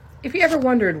If you ever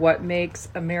wondered what makes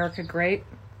America great,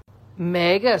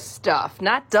 Mega stuffed,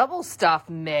 not double stuffed,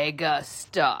 mega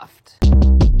stuffed.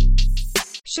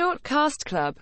 Shortcast Club.